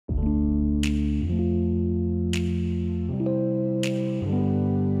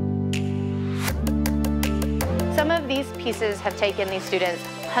These pieces have taken these students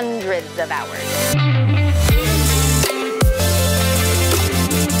hundreds of hours.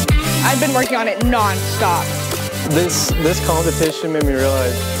 I've been working on it non-stop. This competition made me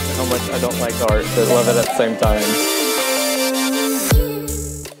realize how much I don't like art, but love it at the same time.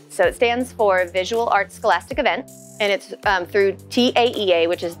 So it stands for Visual Arts Scholastic Event, and it's through TAEA,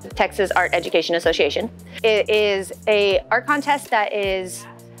 which is the Texas Art Education Association. It is an art contest that is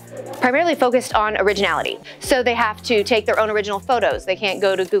primarily focused on originality. So they have to take their own original photos. They can't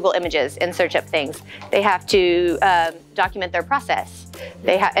go to Google Images and search up things. They have to document their process.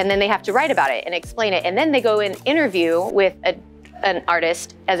 And then they have to write about it and explain it. And then they go and interview with an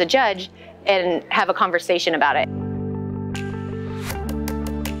artist as a judge and have a conversation about it.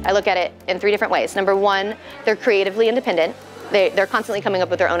 I look at it in 3 different ways. Number 1, they're creatively independent. They're constantly coming up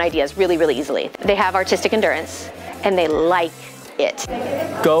with their own ideas really, really easily. They have artistic endurance, and they like it.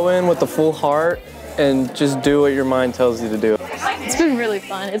 Go in with a full heart and just do what your mind tells you to do. It's been really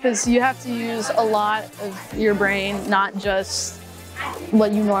fun because you have to use a lot of your brain, not just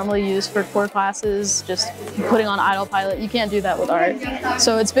what you normally use for core classes, just putting on autopilot. You can't do that with art.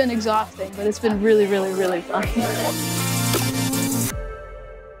 So it's been exhausting, but it's been really, really, really fun.